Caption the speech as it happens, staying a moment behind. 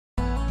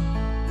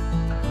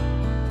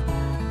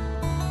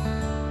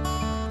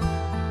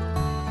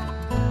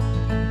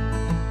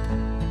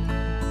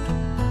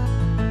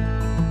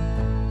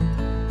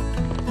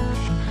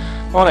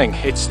Morning,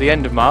 it's the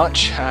end of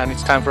March and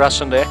it's time for our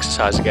Sunday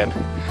exercise again.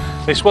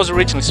 This was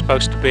originally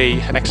supposed to be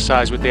an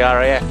exercise with the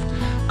RAF,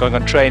 going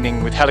on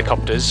training with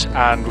helicopters,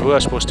 and we were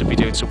supposed to be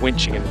doing some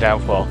winching in the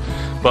downfall,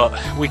 but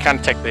we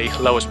can take the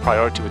lowest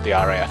priority with the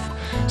RAF.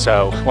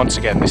 So once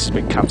again this has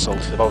been cancelled.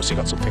 They've obviously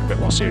got something a bit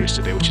more serious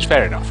to do, which is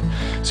fair enough.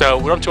 So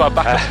we're on to our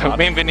backup.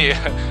 Me and Vinny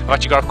have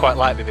actually got off quite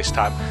lightly this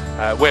time.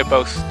 We're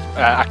both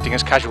acting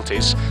as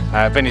casualties.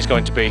 Vinny's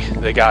going to be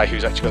the guy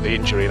who's actually got the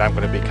injury, and I'm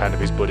going to be kind of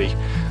his buddy,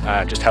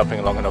 just helping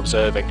along and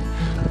observing.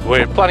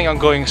 We're planning on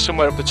going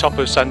somewhere up the top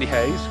of Sandy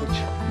Haze, which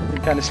you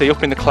can kind of see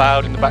up in the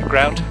cloud in the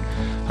background.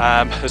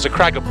 There's a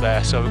crag up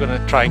there, so we're going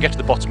to try and get to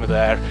the bottom of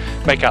there,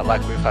 make out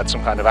like we've had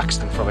some kind of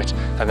accident from it,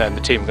 and then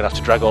the team are going to have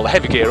to drag all the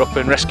heavy gear up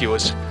and rescue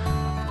us.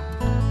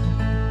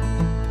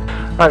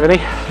 Right, Vinny,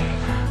 do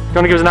you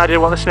want to give us an idea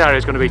of what the scenario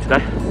is going to be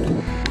today?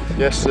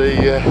 Yes,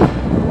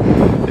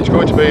 it's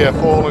going to be a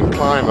fallen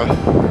climber,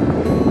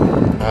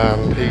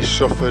 and he's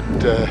suffered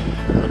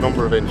a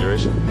number of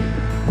injuries: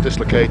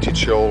 dislocated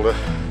shoulder,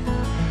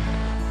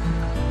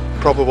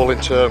 probable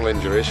internal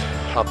injuries,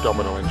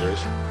 abdominal injuries,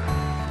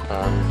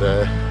 and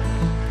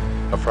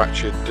a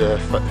fractured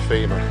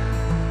femur.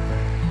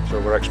 So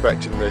we're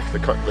expecting the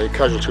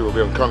casualty will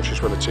be unconscious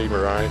when the team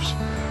arrives,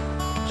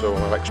 so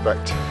I'll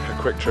expect a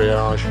quick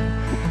triage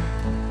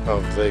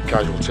of the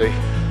casualty,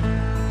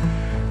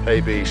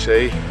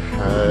 ABC,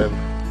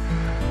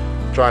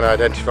 try and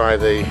identify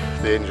the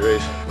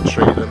injuries and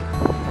treat them,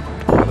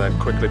 and then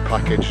quickly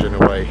package in a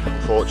way.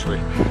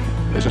 Unfortunately,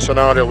 it's a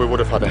scenario we would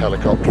have had a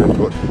helicopter in,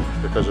 but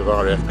because of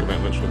RAF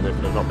commitments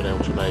they've not been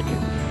able to make it.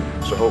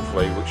 So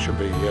hopefully it should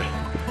be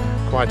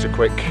quite a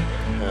quick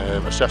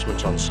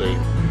assessment on scene,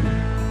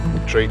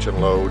 treat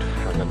and load,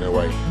 and then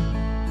away.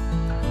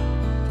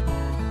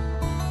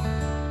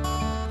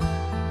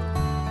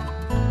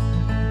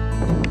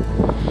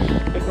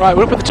 Right,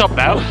 we're up at the top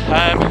now.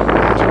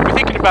 We're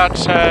thinking about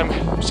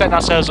setting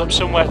ourselves up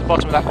somewhere at the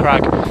bottom of that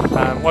crag.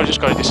 What we've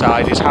just got to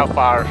decide is how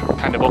far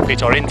kind of up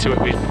it or into it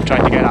we're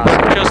trying to get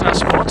at. We've chosen our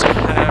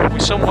spot. We're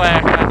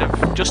somewhere kind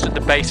of just at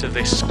the base of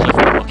this cliff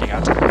we're looking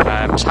at,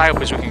 as high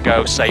up as we can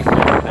go safely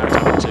without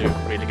having to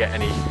really get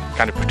any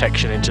kind of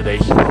protection into the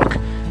rock.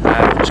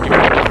 Just give it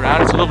a look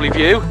around. It's a lovely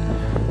view.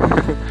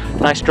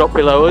 Nice drop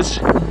below us.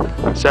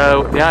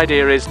 So the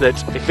idea is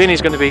that if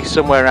Vinny's going to be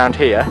somewhere around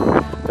here,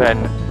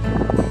 then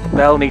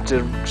they'll need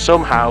to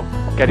somehow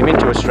get him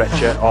into a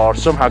stretcher or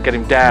somehow get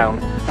him down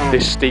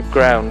this steep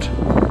ground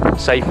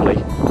safely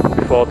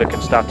before they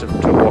can start to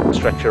walk the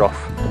stretcher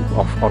off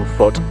on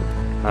foot.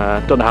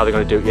 Don't know how they're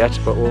going to do it yet,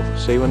 but we'll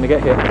see when they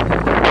get here.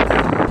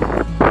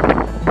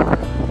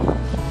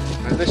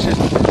 And this is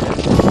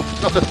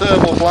not a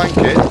thermal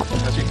blanket,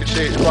 as you can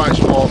see it's quite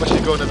small. This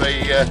is going to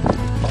be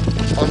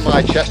on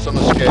my chest on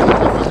the skin, and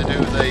when they do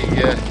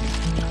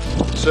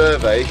the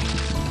survey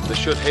they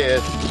should hear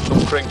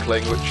some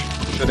crinkling, which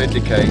should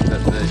indicate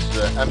that there's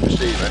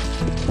emphysema,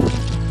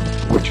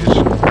 which is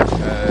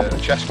a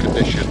chest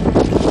condition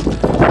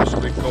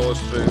possibly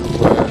caused through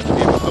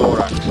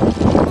pneumothorax.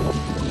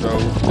 So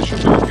they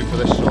should be looking for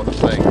this sort of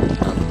thing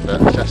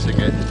and assessing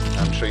it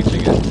and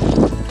treating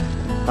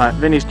it. Right,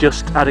 Vinny's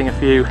just adding a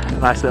few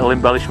nice little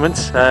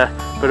embellishments,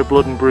 bit of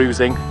blood and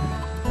bruising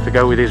to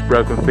go with his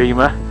broken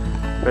femur,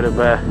 bit of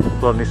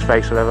blood on his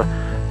face, whatever.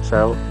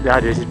 So the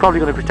idea is he's probably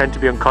going to pretend to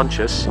be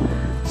unconscious,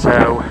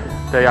 so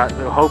they're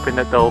hoping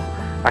that they'll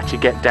actually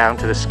get down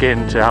to the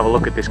skin to have a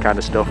look at this kind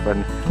of stuff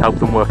and help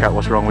them work out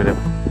what's wrong with him.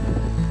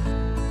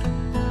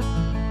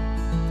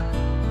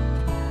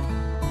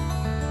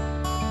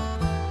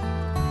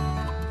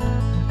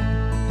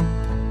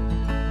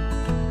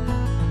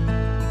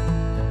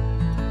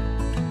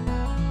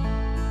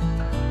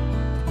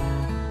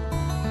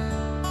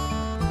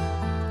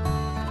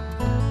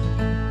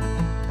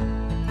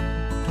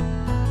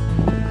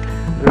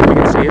 As you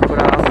can see it, but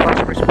our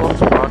fast response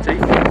party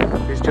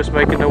is just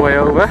making their way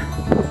over.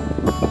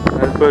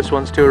 The first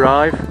ones to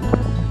arrive,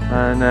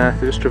 and they're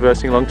just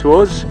traversing along to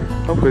us.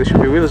 Hopefully they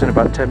should be with us in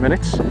about 10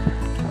 minutes.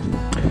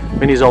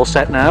 Vinny's all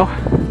set now.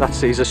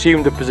 He's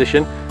assumed the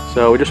position,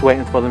 so we're just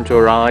waiting for them to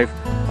arrive,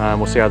 and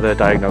we'll see how their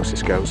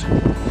diagnosis goes.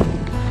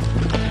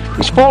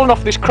 He's fallen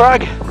off this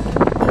crag.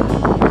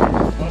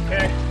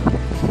 Okay.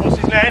 What's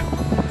his name?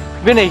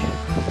 Vinny.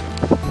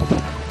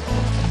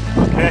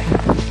 Okay.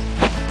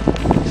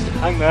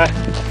 Hang there.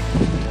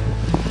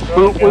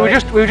 We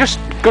were just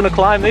going to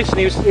climb this, and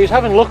he was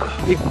having a look.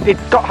 He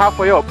got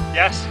halfway up.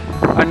 Yes.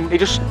 And he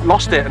just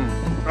lost it, and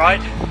right.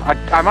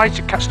 I managed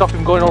to stop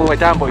him going all the way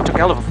down, but he took a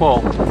hell of a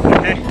fall.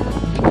 Okay.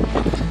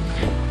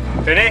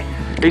 Vinny?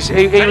 Can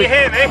you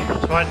hear me?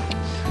 That's fine. Do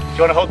you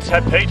want to hold his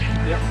head, Pete?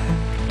 Yeah.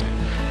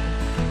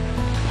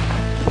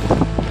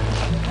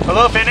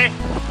 Hello, Vinny.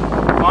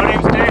 My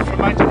name's Dave from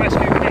Mountain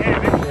Rescue. Can you hear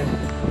me? Yeah.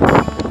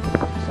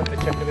 Just have to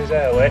check with his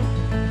airway.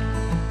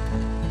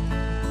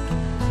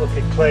 It's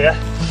looking clear.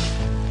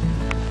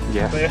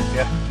 Yeah. Clear?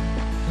 Yeah.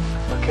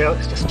 Okay,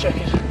 let's just check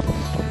it.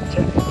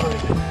 Check his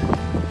breathing.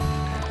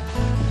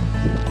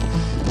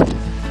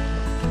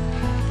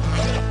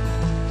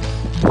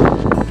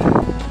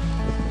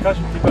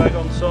 Casualty bag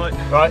on site.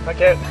 Right, thank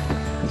you.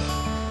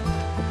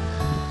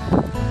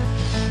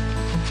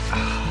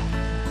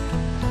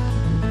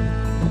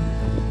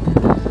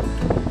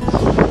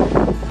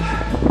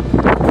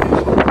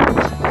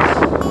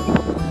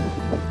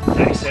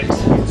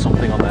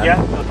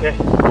 Okay,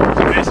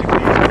 so basically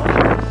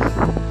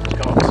he's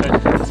got oxygen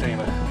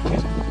emphysema, which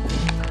is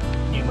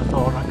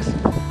pneumothorax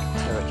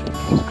territory,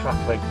 it's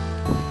crackling.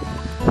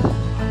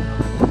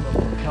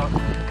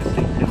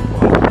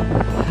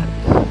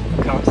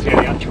 I can't see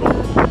any actual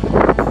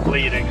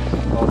bleeding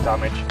or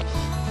damage.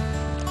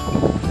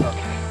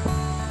 Okay.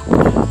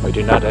 What are you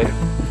doing now, Dave?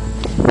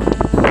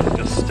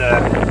 Just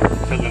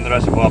filling the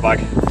reservoir bag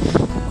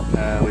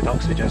with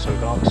oxygen, so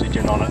we've got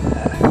oxygen on at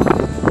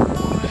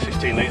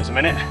 15 litres a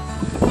minute.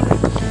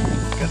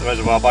 Get the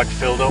reservoir bag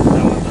filled up,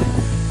 then we'll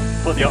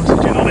put the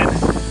oxygen on it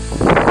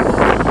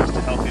just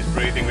to help his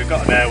breathing. We've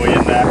got an airway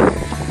in there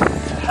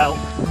to help.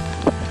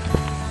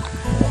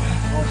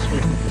 Once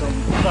we've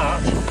done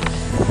that,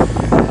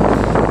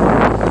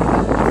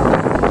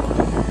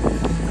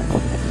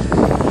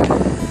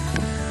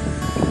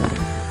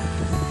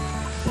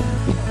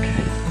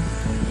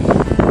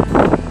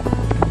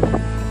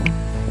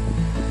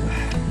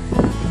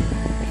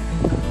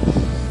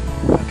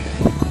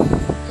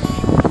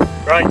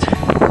 right.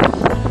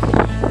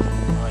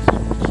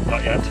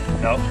 Not yet.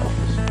 No,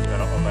 they're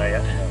not on there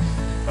yet.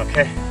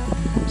 Okay.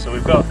 So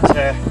we've got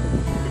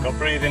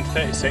breathing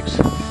 36.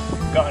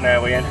 Got an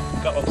airway in.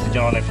 Got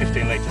oxygen on in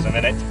 15 litres a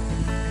minute.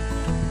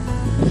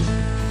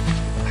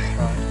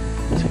 Right.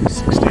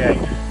 268.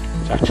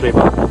 It's actually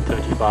about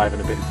 135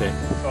 and a bit thin.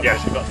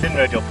 Yes, we've got thin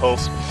radial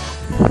pulse,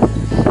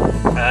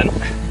 and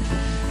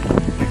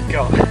we've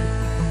got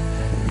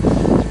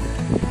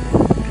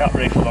cat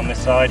refill on this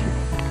side.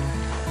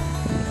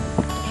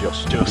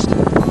 Just.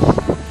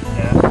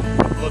 Yeah.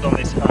 Blood on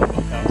this hand,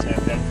 but can't say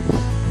anything.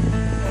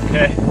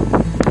 Okay.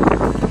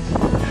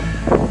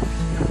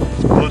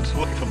 Blood's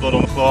looking for blood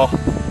on the floor.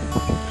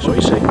 That's what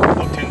you see.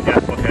 Looked in, yeah,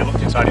 okay,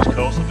 looked inside his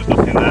coat, so just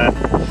look in there.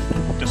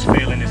 Just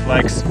feeling his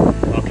legs.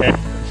 Okay.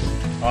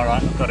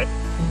 Alright, I've got it.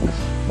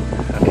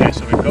 Okay,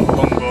 so we've got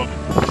lung blood.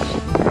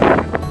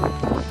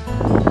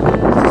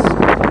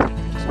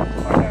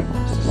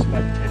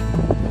 Suspected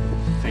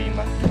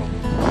femur.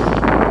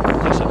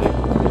 Yes, I do.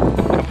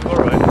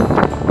 Alright.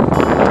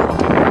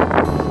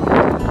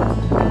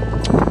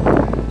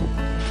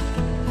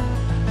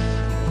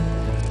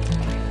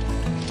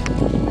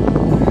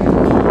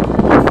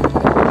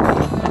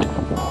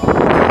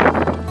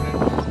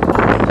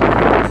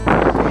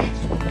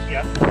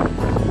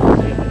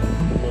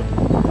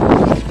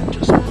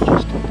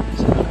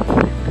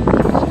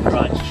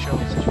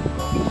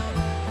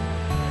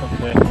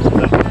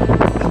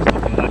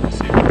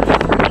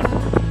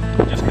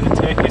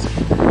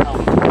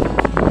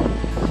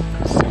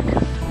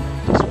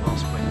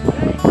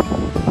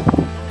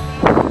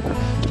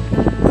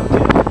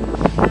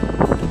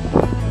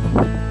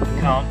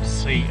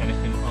 See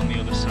anything on the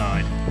other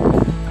side.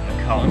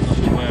 I can't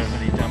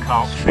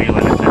feel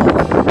anything.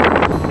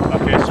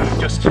 Okay, so we've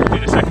just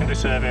did a secondary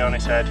survey on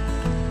his head,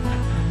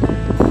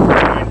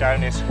 going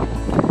down his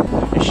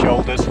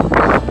shoulders.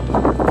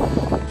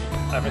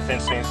 Everything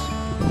seems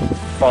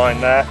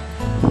fine there.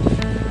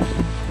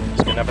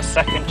 Just going to have a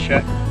second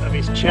check of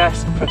his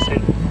chest,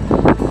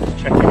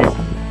 checking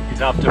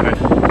his abdomen.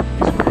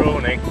 He's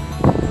groaning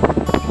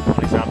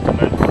on his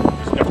abdomen.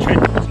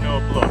 There's no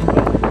blood.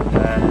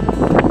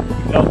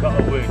 Not got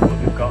a wound, but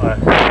we've got a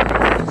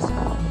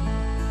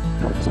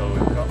so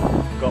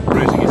we've got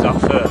bruising. Is that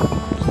firm?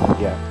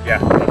 Yeah. Yeah.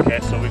 Okay.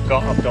 So we've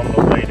got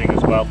abdominal bleeding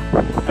as well.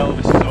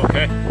 Pelvis is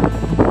okay.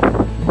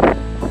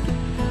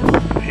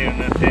 Here and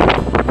there.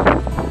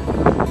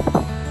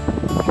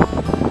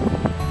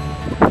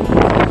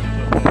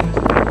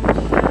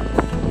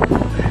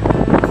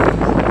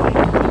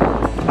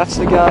 That's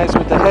the guys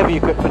with the heavy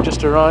equipment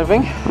just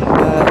arriving.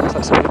 Looks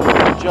like somebody did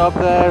a good job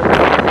there.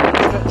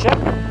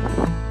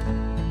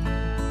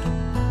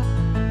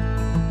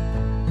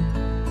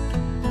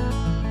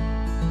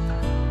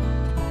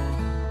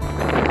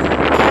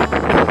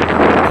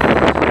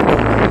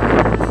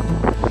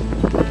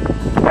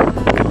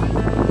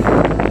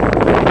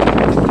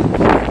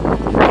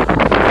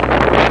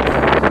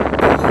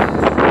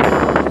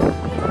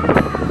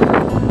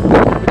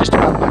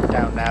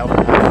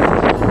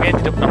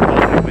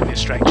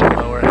 Stretcher.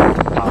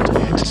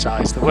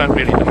 There weren't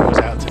really enough of us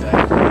out today to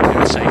do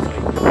it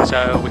safely,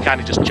 so we kind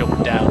of just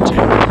jumped down to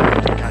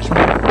casual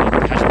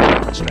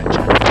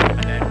stretcher, and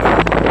then we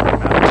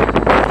came out to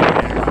the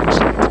area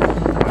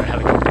where a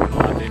helicopter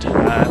landed,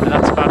 and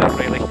that's about it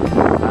really.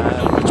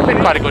 It's been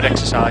quite a good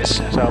exercise,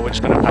 so we're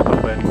just going to pack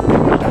up and